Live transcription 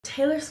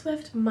Taylor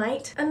Swift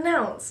might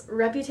announce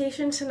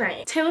Reputation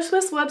tonight. Taylor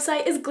Swift's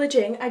website is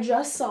glitching, I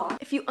just saw.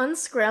 If you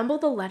unscramble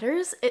the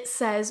letters, it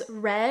says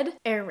red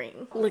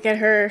earring. Look at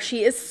her,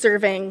 she is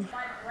serving.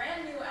 My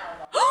brand new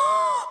album.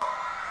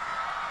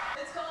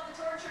 It's called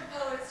The Tortured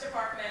Poets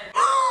Department.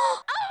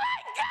 Oh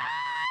my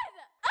god!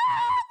 Oh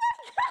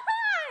my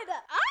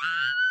god!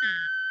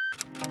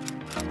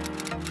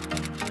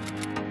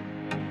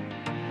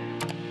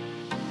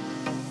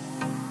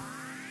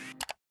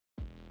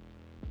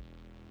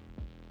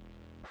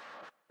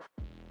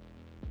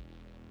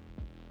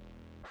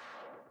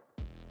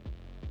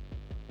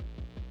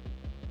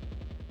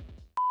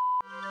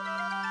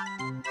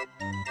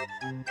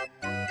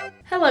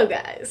 Hello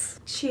guys,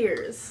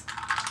 cheers.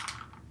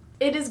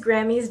 It is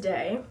Grammys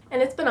day,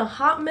 and it's been a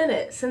hot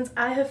minute since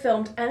I have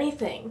filmed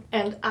anything,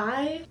 and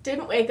I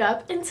didn't wake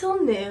up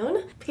until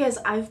noon because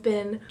I've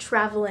been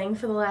traveling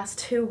for the last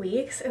 2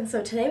 weeks, and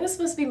so today was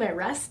supposed to be my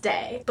rest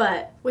day.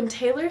 But when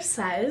Taylor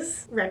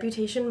says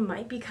Reputation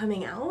might be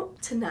coming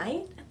out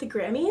tonight at the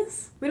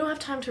Grammys, we don't have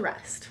time to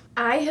rest.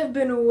 I have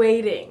been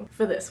waiting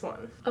for this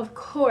one. Of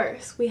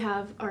course, we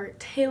have our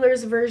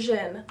Taylor's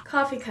version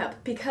coffee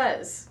cup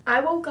because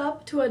I woke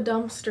up to a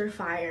dumpster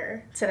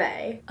fire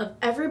today of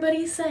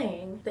everybody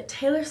saying that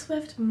Taylor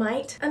Swift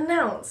might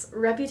announce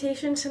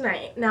Reputation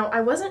tonight. Now,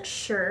 I wasn't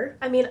sure.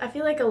 I mean, I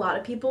feel like a lot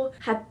of people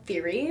had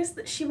theories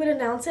that she would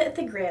announce it at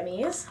the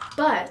Grammys,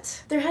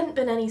 but there hadn't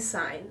been any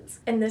signs.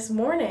 And this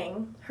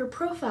morning, her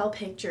profile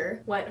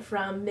picture went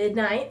from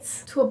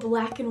Midnights to a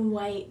black and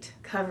white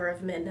cover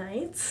of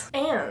Midnights.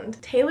 And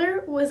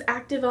Taylor was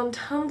active on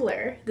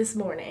Tumblr this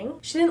morning.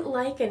 She didn't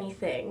like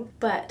anything,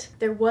 but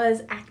there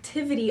was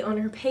activity on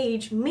her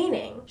page,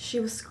 meaning she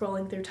was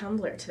scrolling through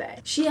Tumblr today.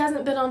 She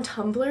hasn't been on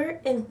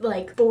Tumblr in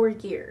like 4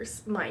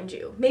 years, mind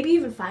you. Maybe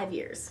even 5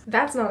 years.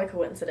 That's not a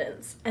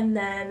coincidence. And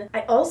then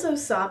I also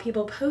saw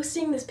people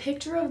posting this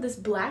picture of this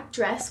black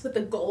dress with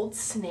a gold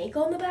snake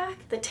on the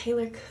back that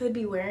Taylor could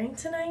be wearing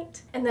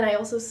tonight. And then I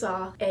also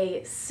saw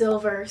a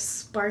silver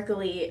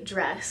sparkly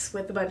dress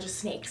with a bunch of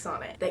snakes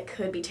on it that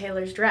could be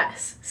Taylor's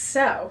dress.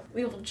 So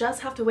we will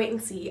just have to wait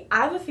and see.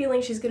 I have a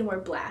feeling she's gonna wear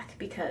black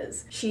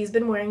because she's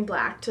been wearing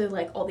black to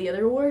like all the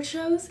other award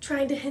shows,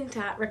 trying to hint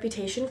at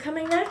Reputation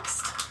coming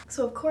next.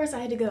 So of course I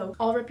had to go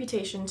all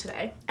Reputation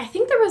today. I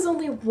think there was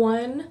only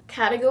one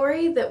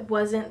category that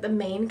wasn't the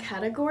main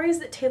categories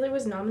that Taylor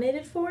was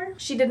nominated for.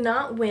 She did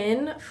not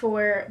win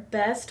for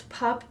Best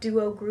Pop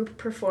Duo Group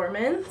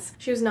Performance.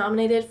 She was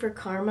nominated for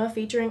Karma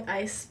featuring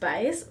Ice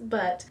Spice,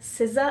 but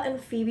SZA and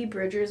Phoebe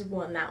Bridgers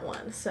won that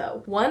one.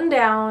 So 1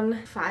 down,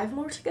 5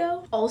 more to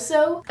go.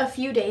 Also, a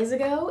few days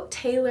ago,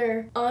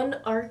 Taylor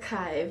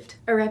unarchived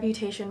a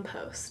Reputation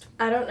post.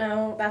 I don't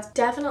know, that's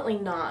definitely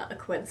not a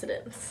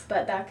coincidence,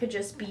 but that could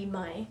just be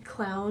my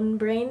clown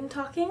brain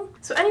talking.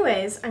 So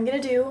anyways, I'm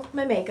gonna do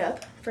my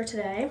makeup for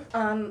today.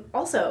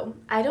 Also,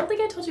 I don't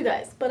think I told you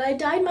guys, but I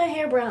dyed my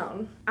hair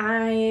brown.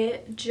 I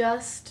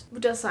just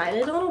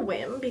decided on a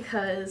whim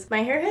because my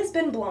hair has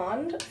been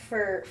blonde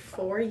for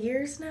 4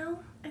 years now,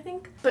 I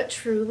think. But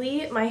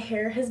truly, my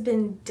hair has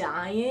been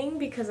dying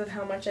because of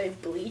how much I've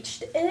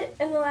bleached it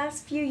in the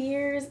last few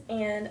years,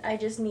 and I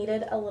just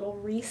needed a little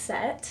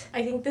reset.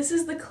 I think this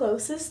is the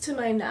closest to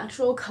my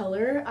natural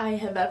color I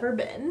have ever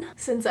been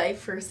since I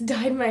first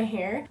dyed my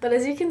hair. But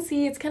as you can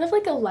see, it's kind of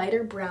like a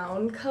lighter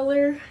brown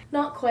color.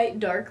 Not quite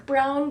dark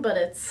brown, but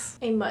it's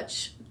a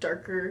much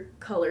darker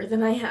color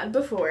than I had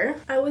before.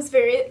 I was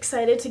very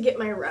excited to get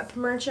my rep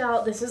merch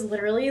out. This is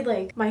literally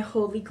like my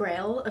holy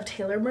grail of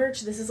Taylor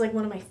merch. This is like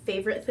one of my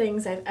favorite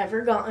things I've ever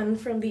gotten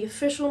from the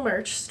official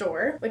merch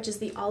store, which is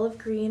the olive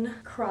green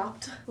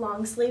cropped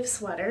long sleeve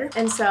sweater.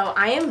 And so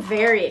I am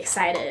very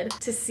excited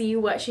to see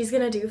what she's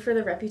gonna do for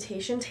the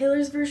Reputation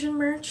Taylor's version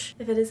merch.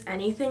 If it is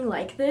anything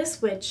like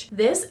this, which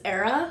this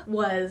era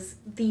was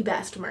the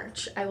best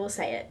merch, I will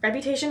say it.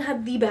 Reputation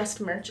had the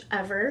best merch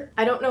ever.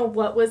 I don't know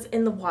what was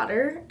in the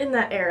water in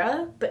that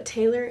era, but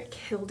Taylor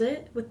killed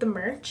it with the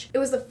merch. It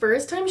was the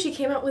first time she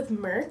came out with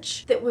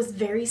merch that was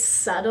very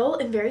subtle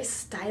and very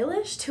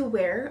stylish to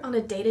wear on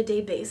a day-to-day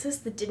basis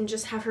that didn't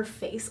just have her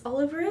face all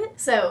over it.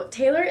 So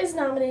Taylor is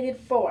nominated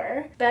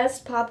for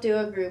Best Pop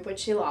Duo Group, which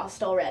she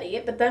lost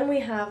already, but then we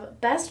have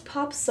Best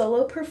Pop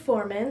Solo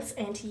Performance,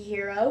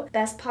 Anti-Hero,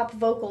 Best Pop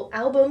Vocal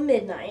Album,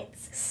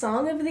 Midnights,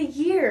 Song of the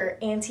Year,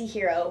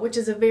 Anti-Hero, which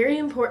is a very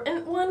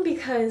important one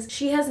because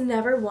she has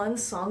never won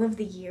Song of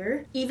the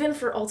Year. Even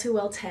for All Too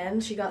Well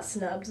 10, she got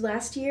snubbed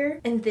last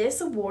year, and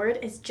this award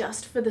is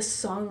just for the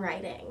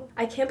songwriting.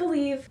 I can't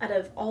believe out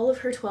of all of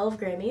her 12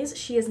 Grammys,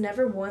 she has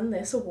never won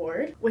this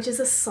award, which is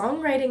a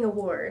songwriting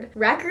award,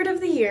 Record of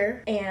the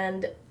Year,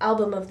 and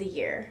Album of the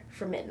Year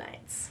for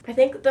Midnights. I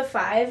think the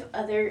 5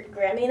 other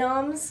Grammy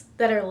noms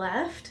that are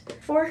left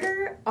for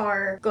her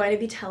are going to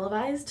be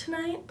televised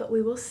tonight, but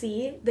we will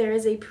see. There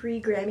is a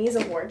pre-Grammys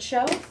award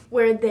show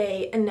where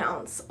they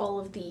announce all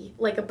of the,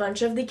 like a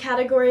bunch of the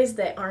categories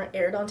that aren't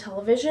aired on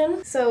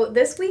television. So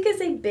this week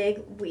is a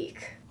big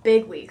week.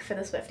 Big week for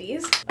the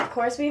Swifties. Of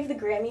course, we have the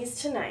Grammys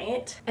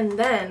tonight, and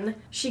then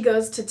she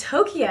goes to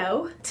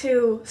Tokyo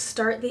to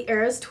start the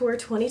Eras Tour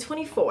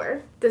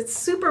 2024. The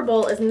Super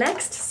Bowl is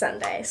next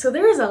Sunday, so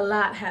there is a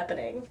lot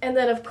happening. And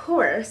then, of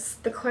course,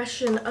 the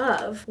question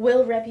of,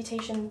 will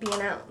Reputation be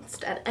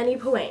announced at any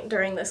point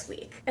during this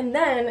week? And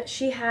then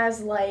she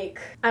has like,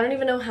 I don't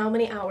even know how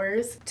many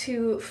hours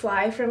to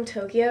fly from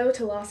Tokyo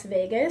to Las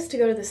Vegas to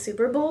go to the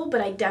Super Bowl,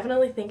 but I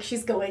definitely think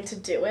she's going to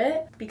do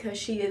it because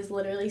she is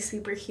literally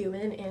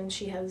superhuman and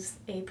she has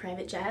a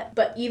private jet.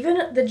 But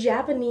even the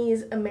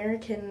Japanese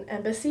American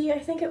Embassy, I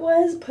think it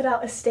was, put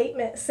out a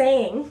statement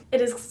saying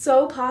it is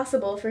so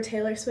possible for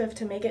Taylor Swift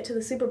to make it to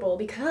the Super Bowl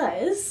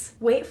because,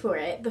 wait for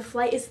it, the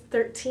flight is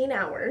 13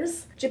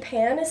 hours.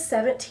 Japan is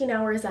 17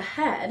 hours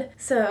ahead.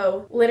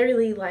 So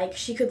literally like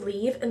she could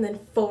leave and then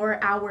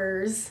 4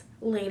 hours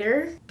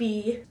later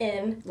be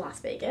in Las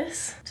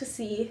Vegas to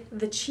see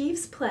the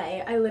Chiefs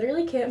play. I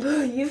literally can't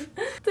believe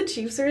the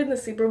Chiefs are in the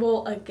Super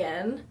Bowl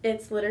again.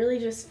 It's literally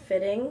just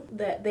fitting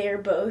that they are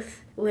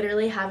both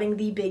literally having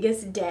the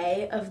biggest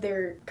day of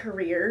their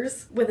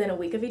careers within a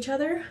week of each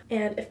other.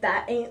 And if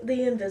that ain't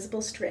the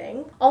invisible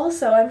string.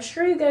 Also, I'm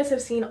sure you guys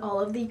have seen all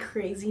of the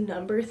crazy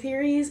number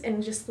theories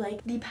and just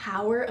like the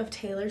power of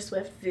Taylor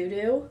Swift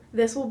voodoo.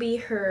 This will be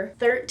her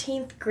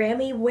 13th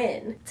Grammy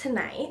win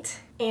tonight.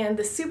 And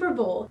the Super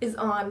Bowl is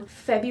on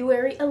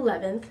February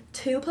 11th.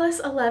 2 plus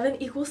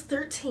 11 equals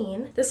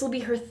 13. This will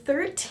be her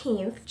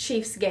 13th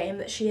Chiefs game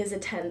that she has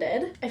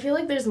attended. I feel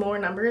like there's more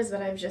numbers,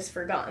 but I've just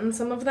forgotten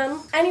some of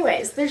them.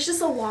 Anyways, there's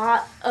just a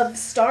lot of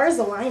stars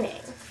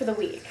aligning for the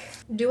week.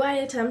 Do I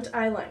attempt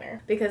eyeliner?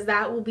 Because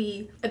that will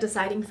be a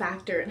deciding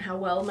factor in how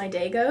well my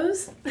day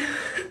goes.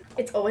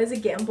 It's always a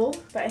gamble,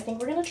 but I think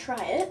we're gonna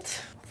try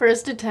it.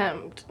 First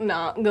attempt,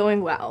 not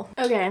going well.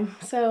 Okay,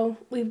 so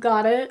we've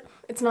got it.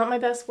 It's not my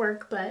best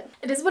work, but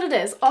it is what it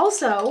is.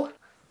 Also,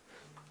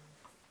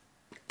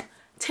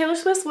 Taylor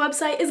Swift's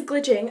website is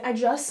glitching. I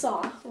just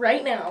saw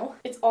right now.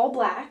 It's all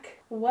black.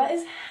 What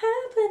is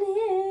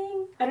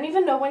happening? I don't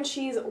even know when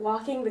she's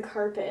walking the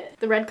carpet.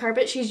 The red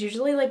carpet, she's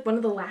usually like one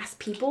of the last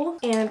people.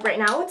 And right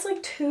now it's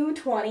like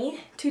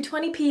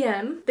 2:20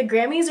 p.m. The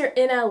Grammys are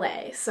in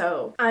LA,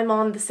 so I'm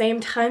on the same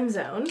time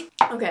zone.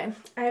 Okay,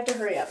 I have to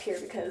hurry up here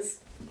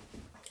because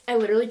I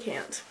literally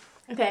can't.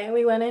 Okay,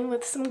 we went in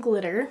with some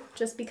glitter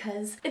just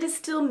because it is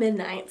still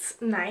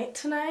midnight's night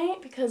tonight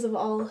because of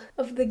all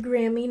of the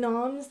Grammy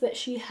noms that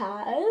she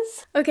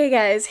has. Okay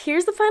guys,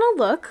 here's the final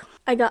look.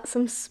 I got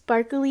some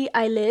sparkly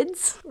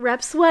eyelids,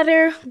 rep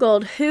sweater,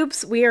 gold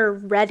hoops. We are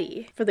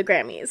ready for the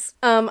Grammys.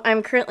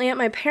 I'm currently at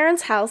my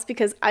parents' house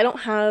because I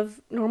don't have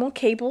normal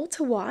cable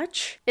to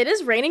watch. It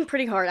is raining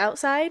pretty hard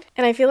outside,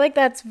 and I feel like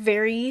that's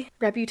very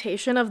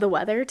Reputation of the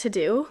weather to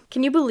do.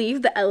 Can you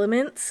believe the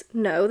elements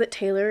know that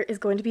Taylor is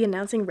going to be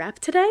announcing Rep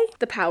today?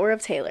 The power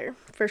of Taylor,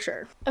 for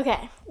sure.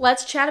 Okay,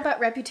 let's chat about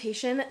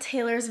Reputation,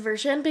 Taylor's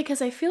version, because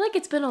I feel like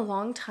it's been a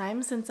long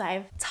time since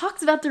I've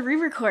talked about the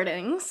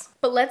re-recordings.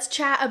 But let's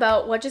chat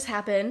about what just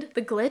happened.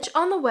 The glitch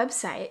on the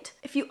website.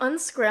 If you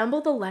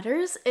unscramble the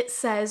letters, it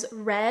says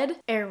red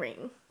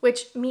airing,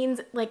 which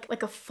means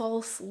like a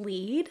false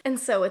lead. And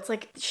so it's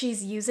like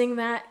she's using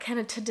that kind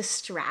of to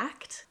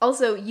distract.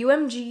 Also,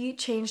 UMG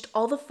changed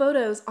all the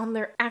photos on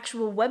their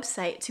actual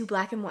website to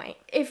black and white.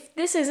 If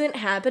this isn't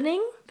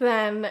happening,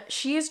 then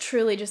she is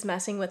truly just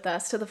messing with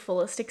us to the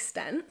fullest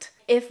extent.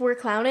 If we're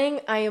clowning,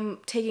 I am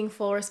taking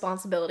full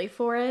responsibility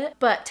for it.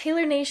 But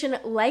Taylor Nation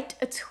liked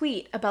a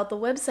tweet about the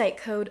website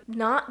code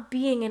not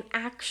being an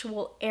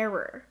actual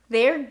error.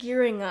 They're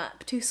gearing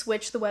up to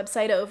switch the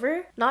website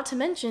over, not to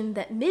mention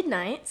that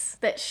Midnights,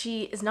 that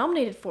she is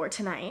nominated for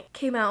tonight,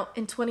 came out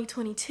in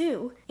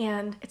 2022,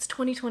 and it's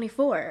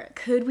 2024.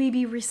 Could we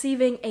be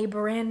receiving a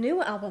brand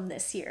new album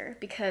this year?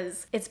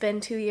 Because it's been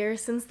 2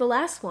 years since the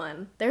last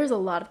one. There's a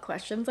lot of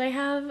questions I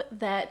have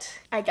that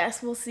I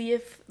guess we'll see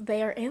if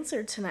they are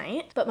answered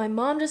tonight. But my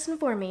mom just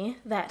informed me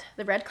that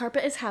the red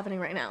carpet is happening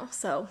right now,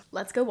 so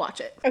let's go watch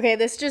it. Okay,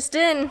 this just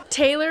in.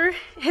 Taylor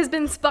has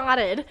been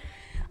spotted.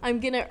 I'm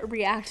gonna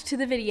react to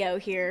the video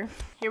here.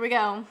 Here we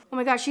go. Oh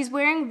my gosh, she's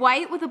wearing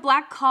white with a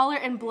black collar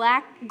and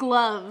black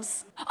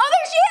gloves. Oh,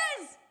 there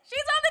she is!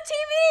 She's on the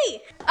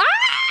TV!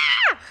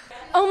 Ah!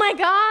 Oh my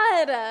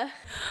god!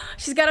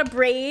 She's got a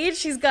braid.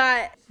 She's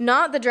got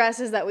not the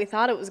dresses that we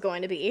thought it was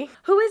going to be.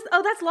 Who is,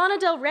 oh, that's Lana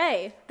Del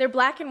Rey. They're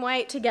black and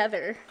white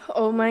together.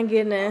 Oh my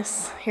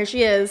goodness. Here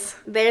she is.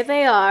 There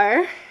they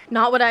are.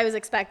 Not what I was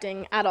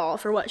expecting at all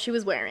for what she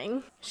was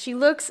wearing. She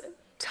looks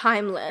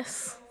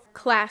timeless.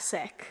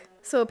 Classic.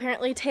 So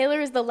apparently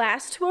Taylor is the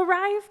last to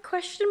arrive,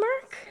 question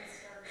mark?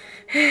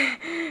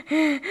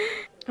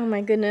 Oh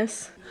my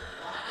goodness.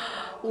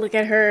 Look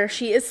at her,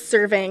 she is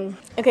serving.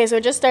 Okay, so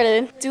it just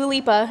started. Dua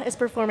Lipa is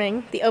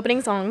performing the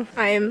opening song.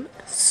 I am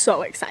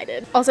so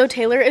excited. Also,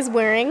 Taylor is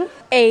wearing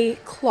a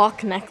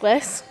clock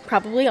necklace,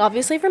 probably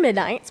obviously for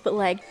Midnights, but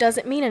like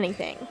doesn't mean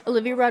anything.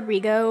 Olivia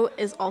Rodrigo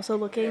is also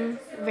looking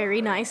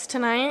very nice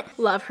tonight.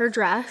 Love her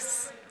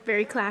dress.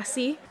 Very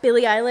classy.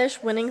 Billie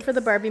Eilish winning for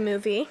the Barbie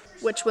movie,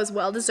 which was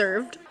well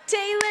deserved.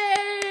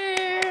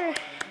 Taylor!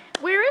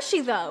 Where is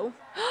she though?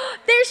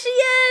 There she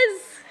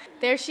is!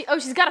 Oh,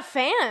 she's got a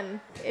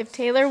fan. If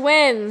Taylor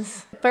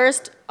wins,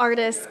 first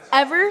artist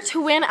ever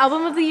to win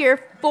Album of the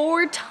Year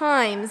 4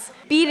 times,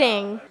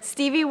 beating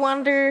Stevie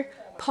Wonder,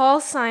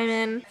 Paul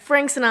Simon,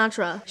 Frank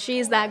Sinatra.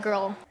 She's that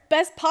girl.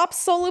 Best pop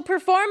solo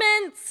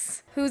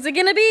performance. Who's it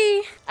gonna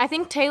be? I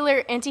think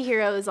Taylor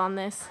Antihero is on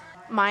this.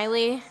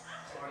 Miley.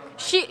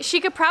 She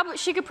could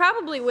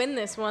probably win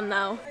this one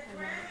though.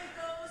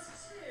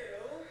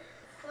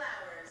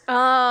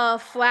 Oh,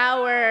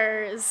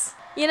 Flowers.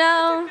 You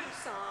know.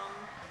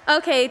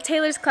 Okay,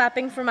 Taylor's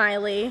clapping for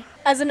Miley.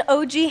 As an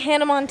OG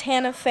Hannah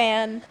Montana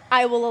fan,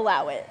 I will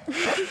allow it.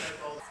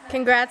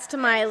 Congrats to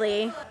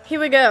Miley. Here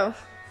we go.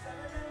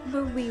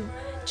 But we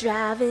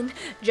driving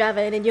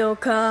in your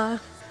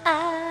car.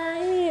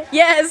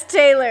 Yes,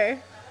 Taylor.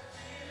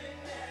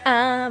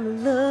 I'm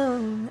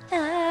alone.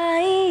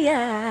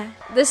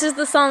 This is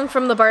the song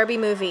from the Barbie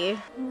movie.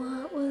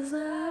 What was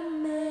I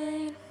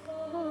made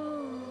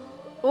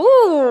for?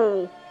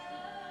 Ooh.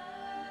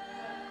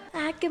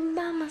 I can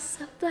buy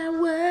myself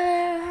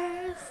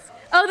flowers.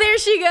 Oh, there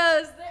she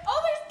goes.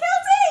 Oh, there's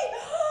Kelsey!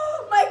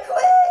 My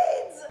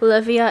queens!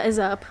 Olivia is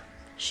up.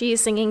 She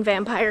is singing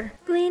Vampire.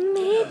 Bleed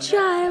me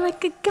dry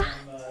like a god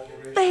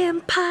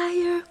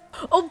vampire.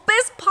 Oh,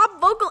 best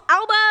pop vocal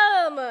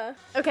album!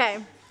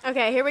 Okay,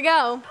 here we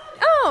go.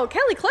 Oh,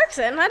 Kelly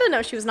Clarkson. I didn't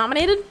know she was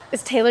nominated.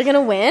 Is Taylor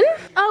gonna win?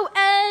 Oh,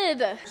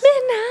 Ed.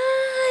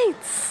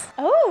 Midnights.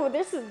 Oh,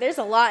 there's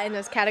a lot in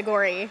this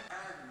category.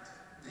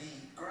 The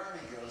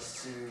Grammy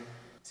goes to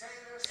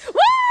Taylor. Woo!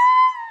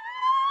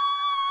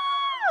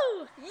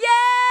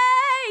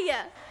 Yay!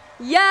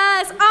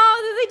 Yes. Oh,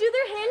 did they do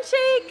their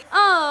handshake?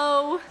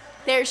 Oh,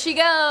 there she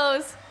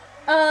goes.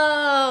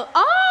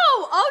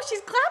 Oh,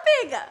 she's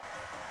clapping.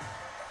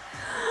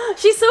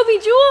 She's so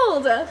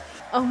bejeweled.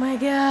 Oh my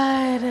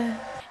God.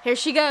 Here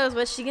she goes.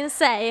 What's she gonna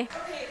say?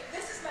 Okay,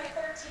 this is my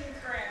 13th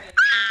Grammy.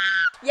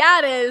 Yeah,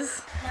 it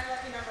is. My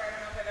lucky number, I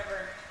don't know if I've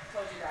ever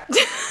told you that.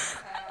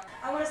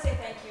 I want to say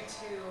thank you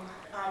to,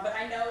 but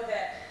I know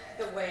that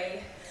the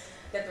way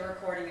that the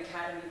Recording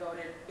Academy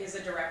voted is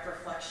a direct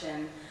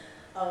reflection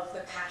of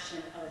the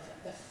passion of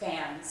the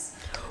fans.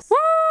 Woo!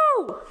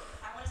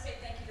 I want to say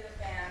thank you to the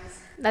fans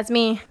That's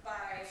me.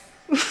 by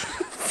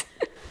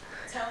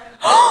telling you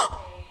a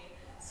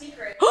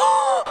secret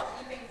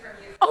keeping from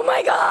you Oh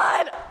my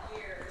God.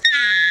 years,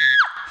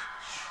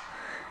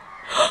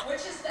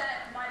 which is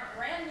that my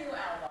brand new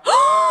album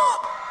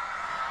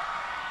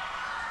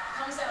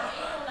comes out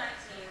April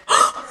 19th.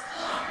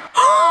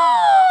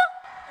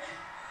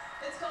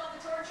 It's called The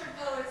Tortured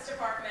Poets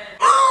Department.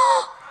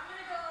 I'm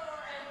gonna go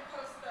and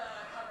post the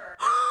cover.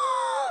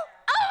 Oh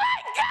my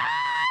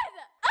God!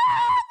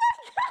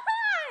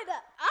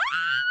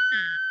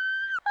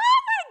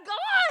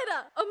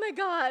 Oh my God! Oh my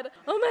God!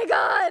 Oh my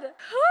God!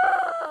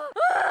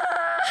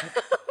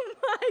 Oh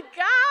my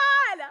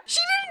God! She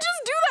didn't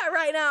just do that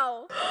right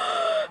now.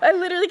 I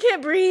literally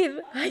can't breathe.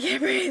 I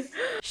can't breathe.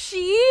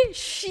 She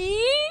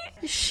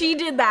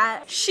did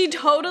that. She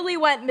totally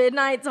went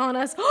Midnights on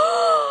us.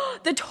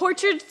 The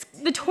tortured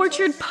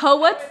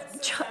poets.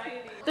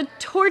 The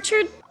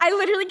tortured. I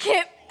literally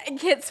can't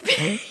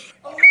speak.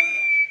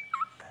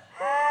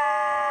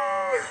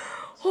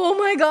 Oh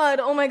my God.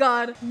 Oh my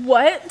God.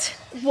 What?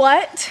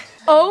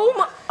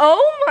 Oh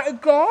my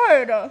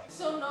God.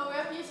 So no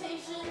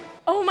reputation?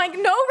 Oh my,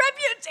 no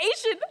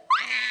reputation.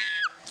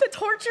 The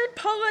Tortured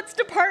Poets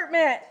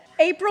Department.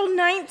 April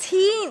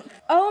 19th.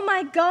 Oh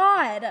my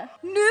God.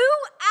 New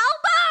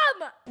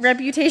album.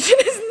 Reputation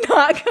is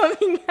not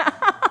coming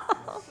out.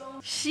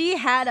 She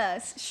had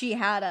us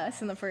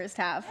in the first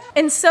half.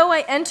 And so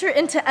I enter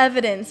into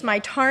evidence my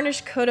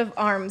tarnished coat of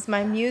arms,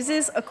 my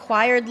muses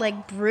acquired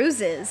like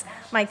bruises,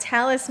 my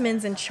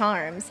talismans and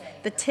charms,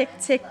 the tick,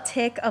 tick,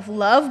 tick of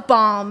love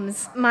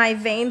bombs, my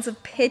veins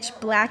of pitch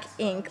black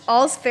ink,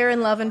 all's fair in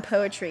love and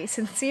poetry.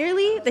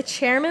 Sincerely, the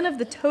chairman of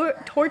the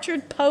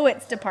Tortured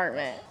Poets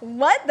Department.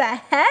 What the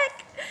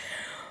heck?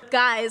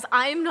 Guys,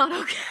 I'm not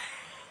okay.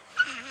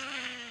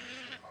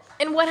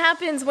 And what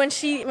happens when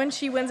she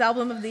wins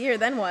Album of the Year,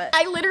 then what?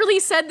 I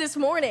literally said this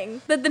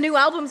morning that the new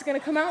album's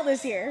gonna come out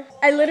this year.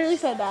 I literally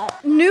said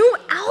that. New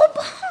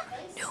album?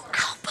 New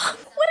album.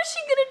 What is she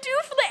gonna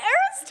do for the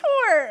Eras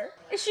Tour?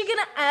 Is she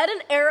gonna add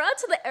an era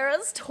to the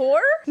Eras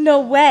Tour?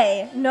 No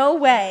way, no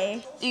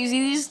way. Do you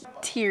see these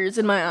tears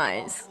in my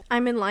eyes?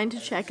 I'm in line to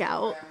check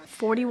out.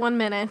 41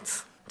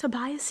 minutes. To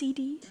buy a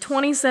CD.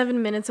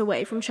 27 minutes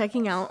away from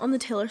checking out on the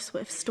Taylor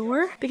Swift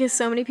store because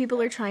so many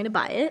people are trying to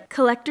buy it.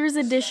 Collector's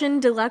Edition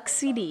Deluxe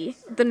CD,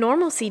 the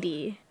normal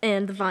CD,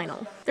 and the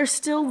vinyl. There's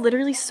still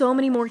literally so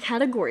many more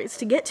categories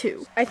to get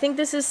to. I think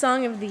this is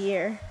Song of the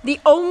Year. The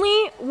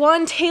only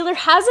one Taylor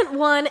hasn't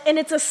won, and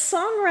it's a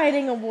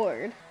songwriting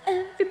award.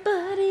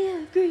 Everybody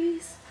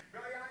agrees.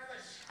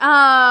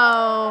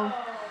 Oh,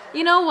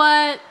 you know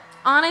what?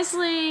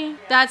 Honestly,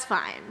 that's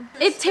fine.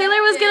 If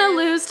Taylor was gonna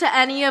lose to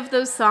any of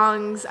those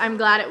songs, I'm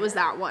glad it was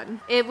that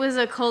one. It was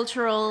a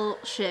cultural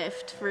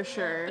shift for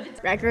sure.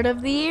 Record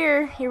of the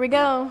Year, here we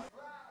go.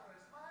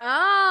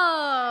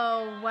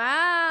 Oh,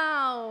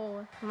 wow.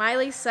 Wow.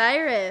 Miley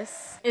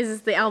Cyrus. Is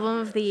this the album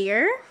of the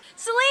year?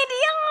 Celine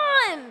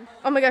Dion!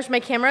 Oh my gosh, my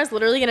camera is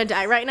literally gonna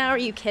die right now. Are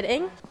you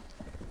kidding?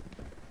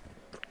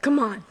 Come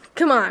on,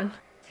 come on.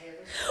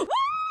 Woo!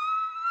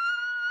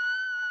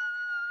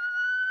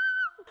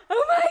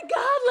 Oh my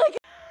god, look!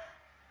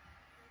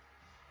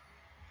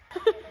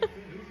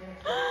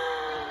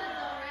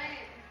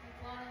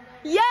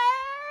 Yay!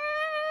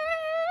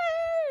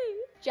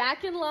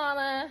 Jack and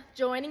Lana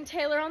joining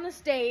Taylor on the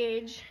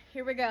stage.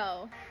 Here we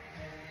go.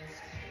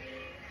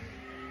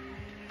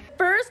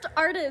 First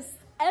artist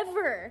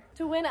ever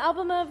to win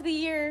Album of the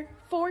Year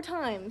 4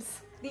 times.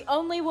 The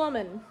only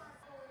woman.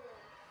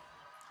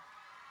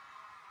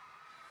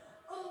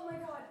 Oh my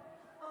god.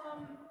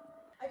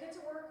 I get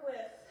to work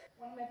with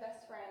one of my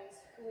best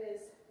friends, who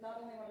is not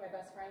only one of my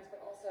best friends,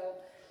 but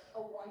also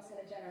a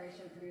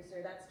once-in-a-generation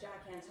producer. That's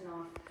Jack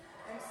Antonoff.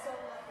 I'm so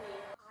lucky.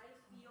 I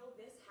feel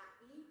this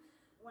happy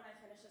when I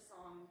finish a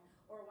song,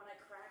 or when I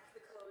crack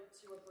the code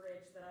to a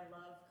bridge that I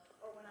love,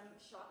 or when I'm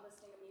shot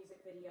listing a music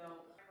video,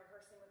 I'm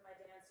rehearsing with my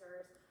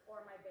dancers,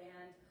 or my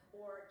band,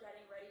 or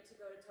getting ready to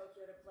go to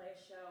Tokyo to play a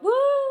show.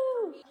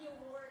 Woo! For me, the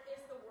award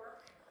is the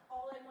work.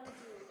 All I want to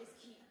do is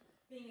keep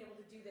being able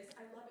to do this.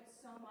 I love it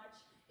so much.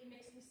 It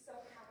makes me so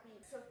happy.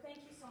 So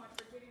thank you so much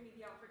for giving me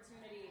the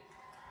opportunity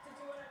to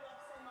do what I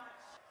love so much.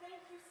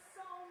 Thank you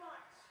so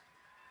much.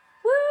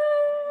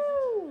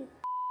 Woo!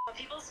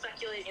 People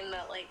speculating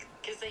that, like,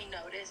 because they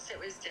noticed it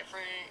was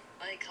different,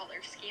 like,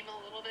 color scheme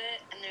a little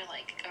bit, and they're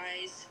like,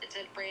 guys, it's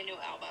a brand new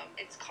album.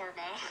 It's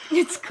karma.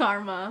 It's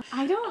karma.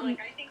 I don't... Like,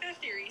 I think the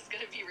theory's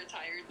gonna be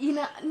retired. You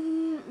know,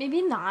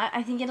 maybe not.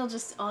 I think it'll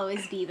just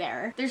always be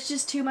there. There's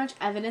just too much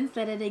evidence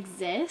that it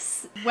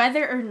exists,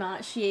 whether or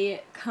not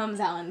she comes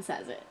out and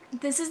says it.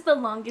 This is the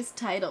longest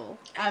title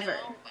ever.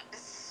 I know,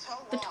 it's so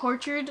long. The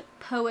Tortured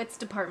Poets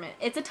Department.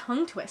 It's a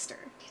tongue twister.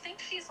 Do you think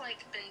she's,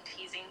 like, been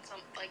teasing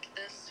something like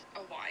this a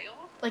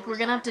while? Like, we're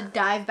gonna have to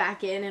dive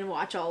back in and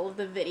watch all of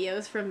the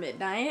videos from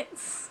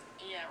Midnights.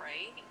 Yeah,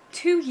 right?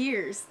 2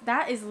 years.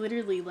 That is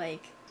literally,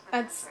 like...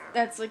 That's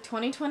like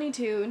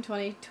 2022 and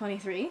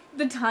 2023.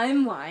 The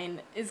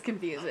timeline is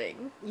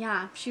confusing.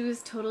 Yeah, she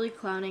was totally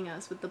clowning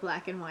us with the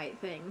black and white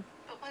thing.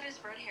 But what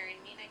does red herring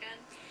mean again?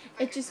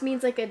 It just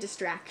means like a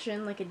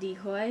distraction, like a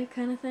decoy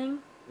kind of thing.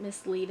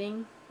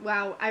 Misleading.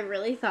 Wow, I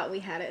really thought we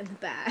had it in the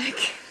bag.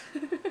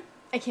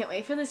 I can't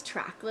wait for this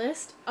track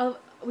list. Oh,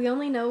 we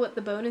only know what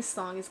the bonus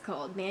song is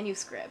called.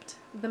 Manuscript.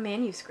 The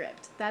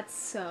Manuscript. That's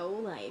so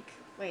like...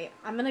 Wait,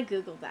 I'm gonna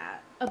Google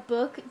that. A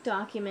book,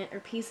 document, or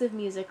piece of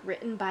music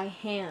written by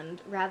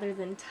hand rather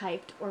than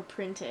typed or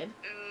printed.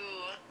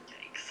 Ooh,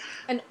 yikes.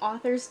 An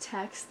author's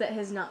text that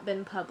has not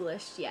been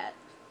published yet.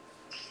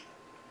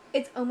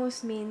 It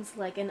almost means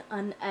like an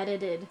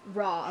unedited,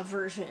 raw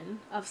version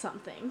of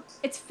something.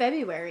 It's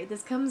February.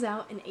 This comes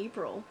out in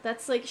April.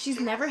 That's like, she's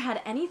never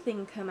had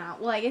anything come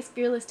out. Well, I guess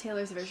Fearless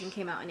Taylor's version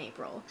came out in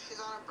April. She's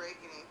on a break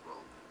in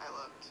April. I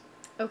looked.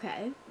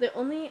 Okay. The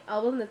only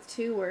album that's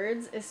 2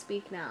 words is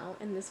Speak Now,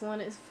 and this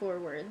one is 4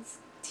 words.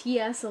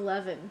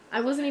 TS11. I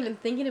wasn't even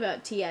thinking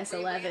about TS11.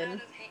 We ran out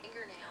of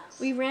fingernails.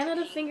 We ran out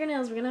of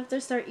fingernails. We're gonna have to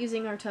start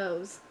using our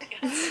toes.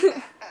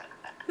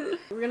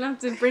 We're gonna have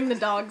to bring the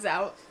dogs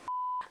out.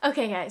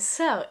 Okay guys,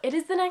 so it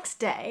is the next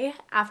day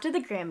after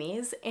the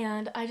Grammys,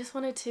 and I just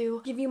wanted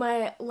to give you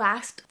my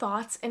last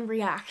thoughts and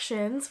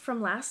reactions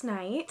from last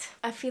night.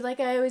 I feel like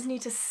I always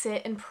need to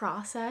sit and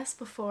process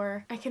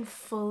before I can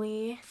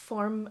fully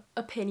form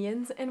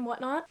opinions and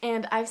whatnot.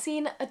 And I've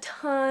seen a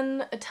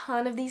ton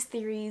of these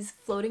theories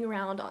floating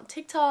around on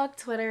TikTok,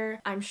 Twitter.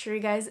 I'm sure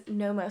you guys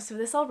know most of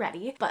this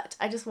already, but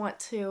I just want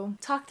to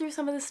talk through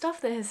some of the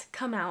stuff that has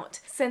come out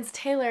since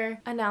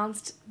Taylor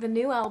announced the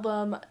new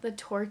album, The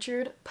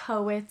Tortured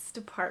Poets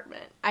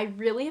Department. I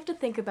really have to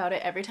think about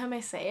it every time I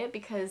say it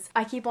because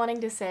I keep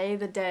wanting to say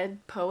the Dead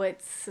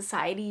Poets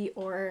Society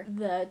or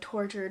the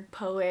Tortured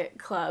Poet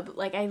Club.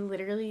 Like, I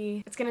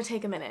literally, it's gonna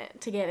take a minute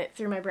to get it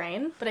through my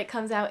brain, but it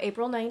comes out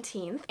April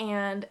 19th,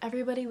 and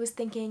everybody was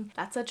thinking,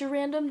 that's such a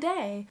random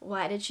day.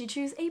 Why did she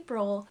choose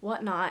April?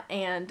 Whatnot.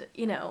 And,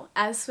 you know,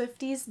 as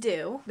Swifties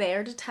do, they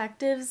are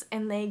detectives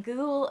and they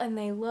Google and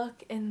they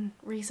look and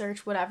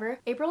research whatever.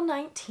 April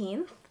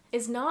 19th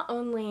is not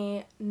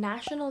only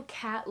National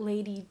Cat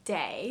Lady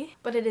Day,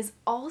 but it is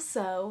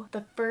also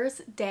the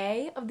first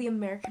day of the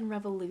American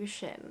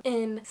Revolution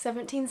in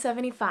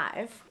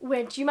 1775,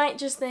 which you might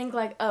just think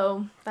like,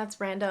 oh, that's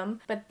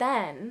random. But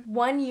then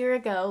 1 year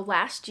ago,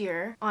 last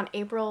year, on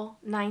April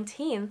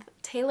 19th,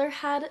 Taylor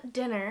had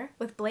dinner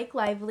with Blake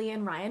Lively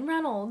and Ryan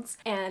Reynolds,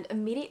 and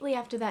immediately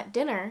after that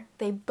dinner,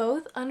 they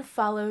both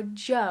unfollowed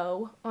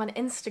Joe on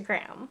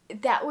Instagram.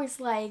 That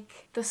was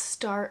like the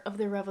start of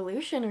the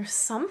revolution or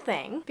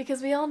something,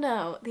 because we all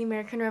know the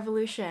American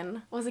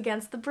Revolution was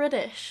against the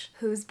British.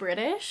 Who's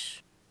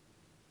British?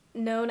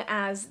 known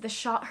as the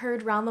shot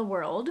heard round the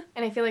world.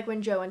 And I feel like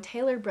when Joe and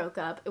Taylor broke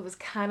up, it was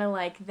kind of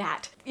like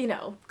that, you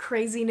know,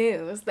 crazy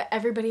news that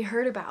everybody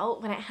heard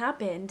about when it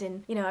happened,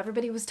 and, you know,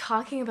 everybody was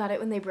talking about it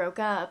when they broke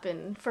up,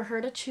 and for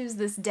her to choose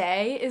this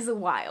day is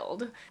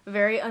wild.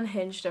 Very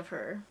unhinged of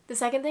her. The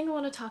second thing I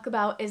want to talk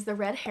about is the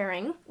red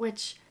herring,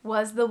 which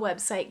was the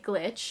website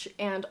glitch,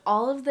 and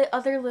all of the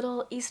other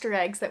little Easter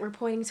eggs that were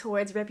pointing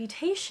towards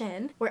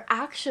Reputation were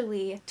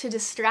actually to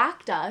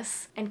distract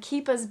us and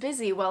keep us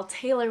busy while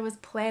Taylor was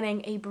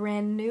planning a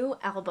brand new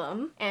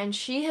album. And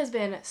she has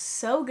been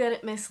so good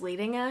at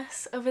misleading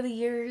us over the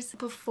years.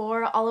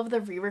 Before all of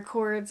the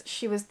re-records,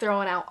 she was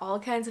throwing out all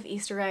kinds of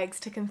Easter eggs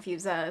to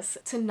confuse us,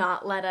 to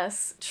not let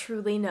us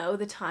truly know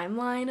the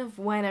timeline of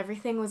when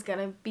everything was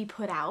gonna be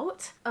put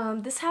out.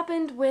 This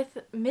happened with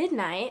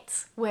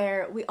Midnight,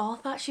 where we all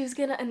thought she was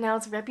gonna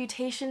announce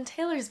Reputation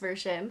Taylor's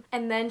version,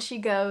 and then she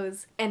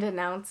goes and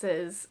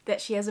announces that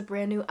she has a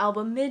brand new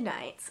album,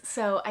 Midnights.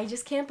 So I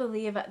just can't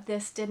believe that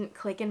this didn't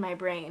click in my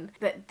brain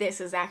that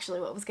this is actually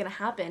what was gonna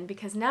happen,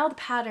 because now the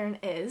pattern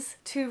is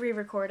 2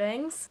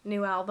 re-recordings,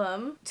 new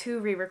album, 2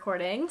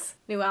 re-recordings,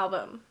 new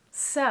album.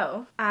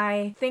 So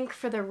I think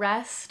for the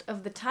rest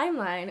of the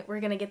timeline, we're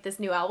gonna get this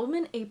new album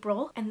in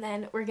April, and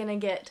then we're gonna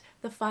get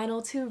the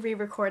final 2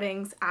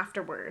 re-recordings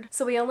afterward.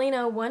 So we only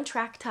know 1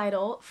 track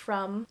title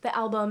from the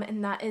album,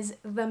 and that is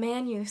The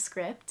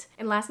Manuscript.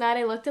 And last night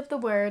I looked up the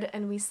word,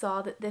 and we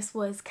saw that this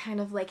was kind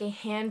of like a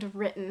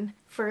handwritten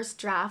first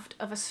draft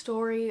of a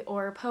story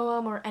or a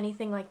poem or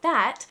anything like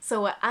that.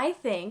 So what I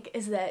think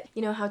is that,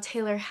 you know how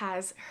Taylor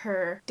has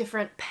her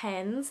different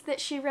pens that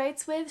she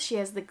writes with? She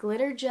has the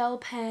glitter gel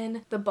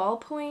pen, the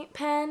ballpoint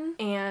pen,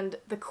 and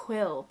the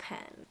quill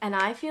pen. And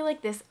I feel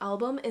like this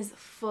album is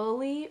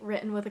fully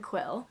written with a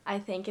quill. I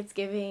think it's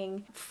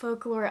giving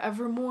folklore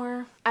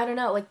evermore. I don't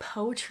know, like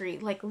poetry,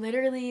 like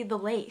literally the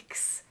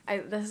lakes.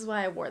 This is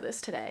why I wore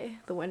this today,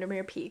 the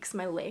Windermere Peaks,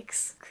 my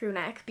lakes crew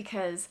neck,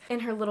 because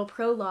in her little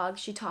prologue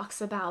she talks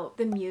about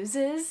the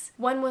muses.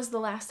 When was the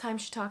last time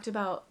she talked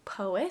about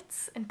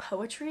poets and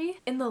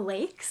poetry in the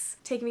lakes?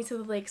 Take me to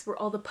the lakes where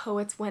all the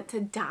poets went to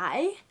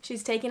die.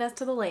 She's taking us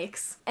to the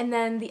lakes. And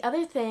then the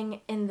other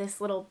thing in this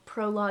little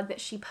prologue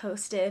that she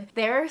posted,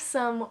 there are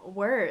some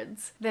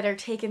words that are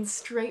taken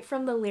straight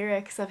from the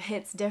lyrics of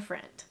Hits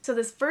Different. So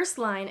this first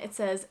line, it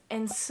says,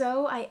 "And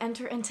so I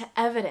enter into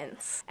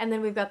evidence." And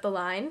then we've got the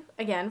line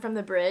again from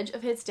the bridge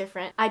of Hits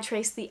Different, "I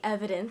trace the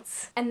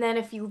evidence." And then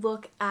if you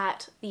look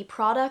at the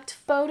product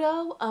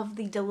photo of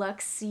the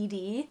deluxe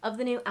CD of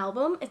the new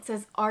album, it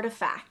says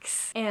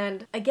artifacts.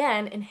 And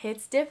again, in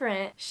Hits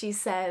Different, she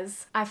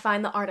says, "I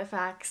find the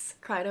artifacts,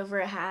 cried over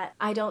a hat."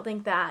 I don't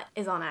think that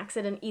is on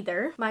accident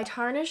either. "My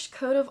tarnished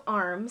coat of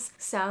arms"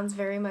 sounds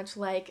very much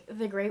like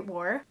the Great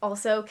War,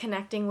 also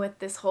connecting with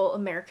this whole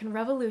American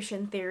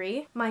Revolution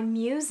theory. "My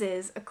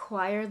muses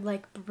acquired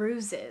like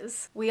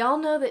bruises." We all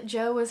know that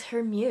Joe was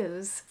her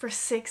muse for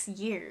 6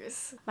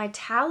 years. "My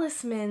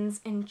talismans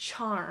and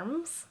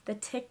charms," the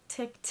tick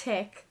tick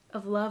tick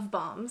of love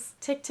bombs.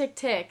 Tick tick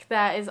tick,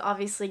 that is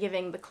obviously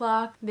giving the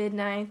clock,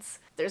 Midnights.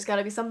 There's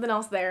gotta be something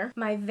else there.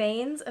 "My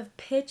veins of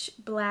pitch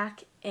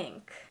black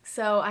ink."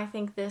 So I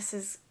think this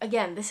is,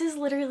 again, this is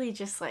literally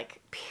just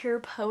like pure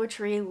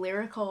poetry,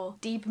 lyrical,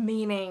 deep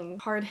meaning,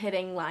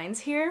 hard-hitting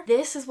lines here.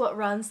 This is what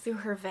runs through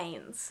her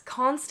veins.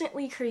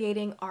 Constantly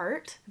creating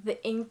art.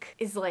 The ink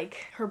is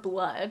like her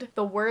blood.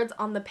 The words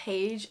on the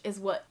page is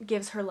what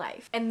gives her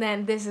life. And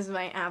then this is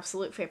my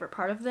absolute favorite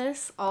part of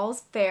this.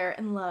 "All's fair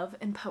in love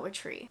and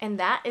poetry." And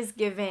that is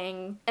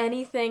giving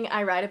anything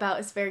I write about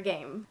is fair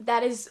game.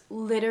 That is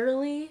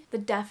literally the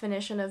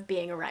definition of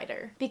being a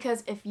writer.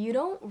 Because if you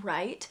don't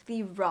write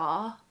the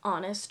raw,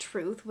 honest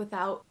truth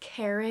without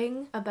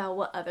caring about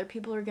what other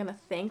people are gonna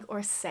think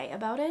or say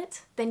about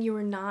it, then you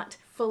are not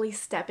fully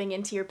stepping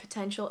into your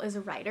potential as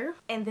a writer.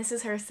 And this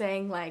is her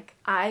saying, like,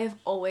 I have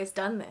always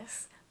done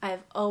this. I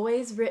have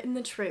always written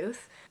the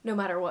truth, no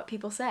matter what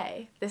people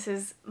say. This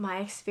is my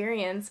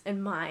experience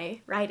and my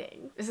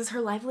writing. This is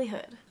her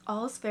livelihood.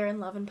 All is fair in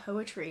love and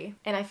poetry.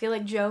 And I feel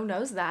like Joe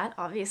knows that,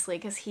 obviously,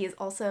 because he is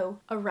also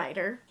a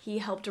writer. He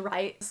helped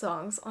write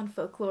songs on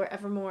Folklore,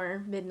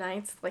 Evermore,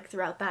 Midnights, like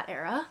throughout that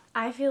era.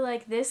 I feel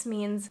like this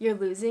means You're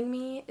Losing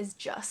Me is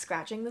just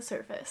scratching the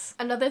surface.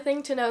 Another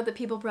thing to note that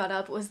people brought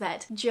up was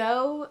that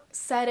Joe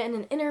said in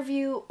an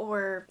interview,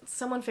 or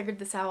someone figured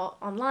this out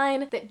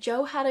online, that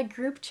Joe had a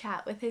group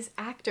chat with his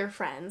actor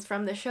friends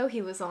from the show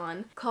he was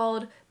on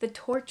called the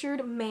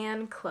Tortured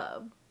Man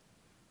Club.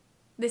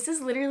 This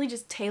is literally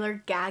just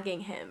Taylor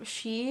gagging him.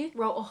 She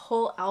wrote a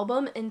whole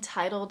album and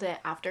titled it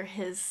after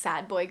his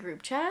sad boy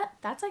group chat.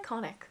 That's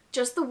iconic.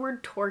 Just the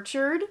word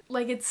tortured,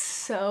 like, it's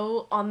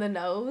so on the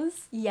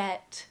nose,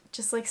 yet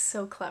Just like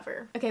so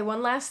clever. Okay,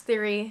 one last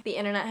theory the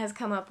internet has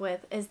come up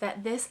with is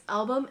that this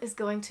album is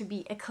going to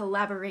be a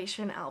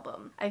collaboration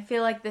album. I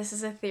feel like this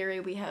is a theory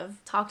we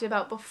have talked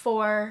about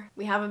before.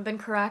 We haven't been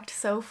correct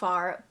so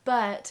far,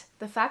 but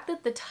the fact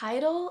that the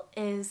title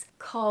is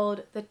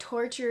called The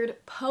Tortured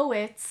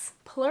Poets,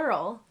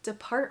 plural,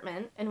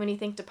 Department, and when you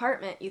think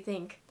department, you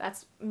think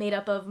that's made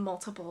up of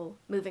multiple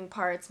moving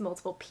parts,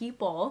 multiple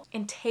people,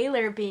 and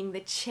Taylor being the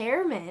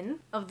chairman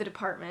of the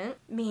department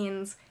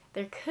means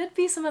there could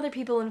be some other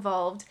people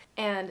involved,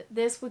 and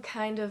this would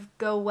kind of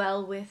go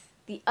well with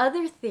the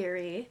other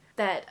theory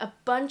that a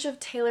bunch of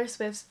Taylor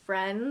Swift's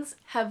friends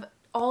have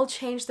all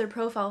changed their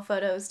profile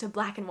photos to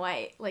black and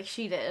white like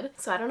she did.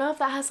 So I don't know if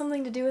that has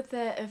something to do with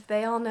it, if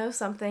they all know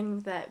something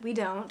that we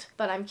don't,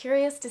 but I'm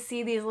curious to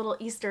see these little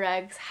Easter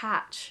eggs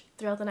hatch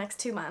throughout the next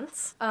 2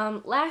 months.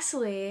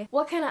 Lastly,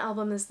 what kind of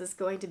album is this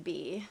going to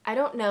be? I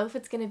don't know if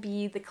it's gonna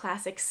be the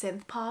classic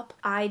synth pop.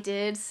 I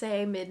did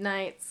say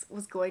Midnights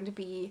was going to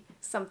be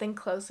something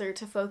closer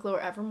to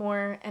Folklore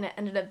Evermore, and it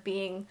ended up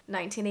being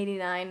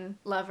 1989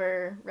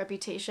 Lover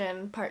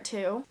Reputation Part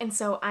 2. And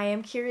so I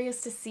am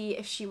curious to see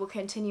if she will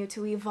continue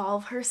to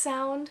evolve her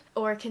sound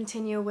or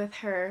continue with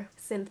her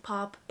synth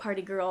pop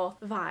party girl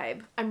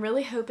vibe. I'm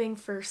really hoping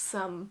for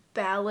some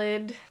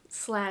ballad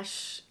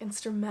 /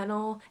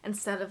 instrumental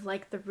instead of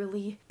like the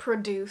really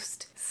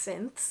produced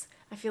synths.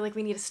 I feel like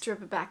we need to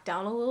strip it back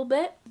down a little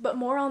bit, but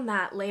more on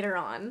that later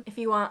on. If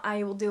you want,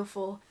 I will do a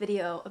full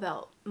video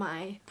about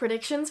my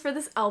predictions for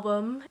this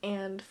album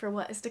and for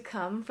what is to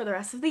come for the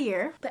rest of the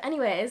year. But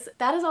anyways,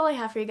 that is all I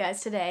have for you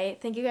guys today.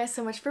 Thank you guys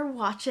so much for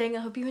watching.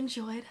 I hope you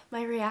enjoyed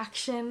my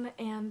reaction,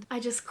 and I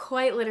just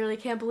quite literally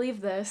can't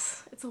believe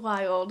this. It's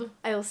wild.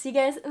 I will see you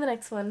guys in the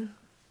next one.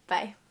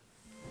 Bye.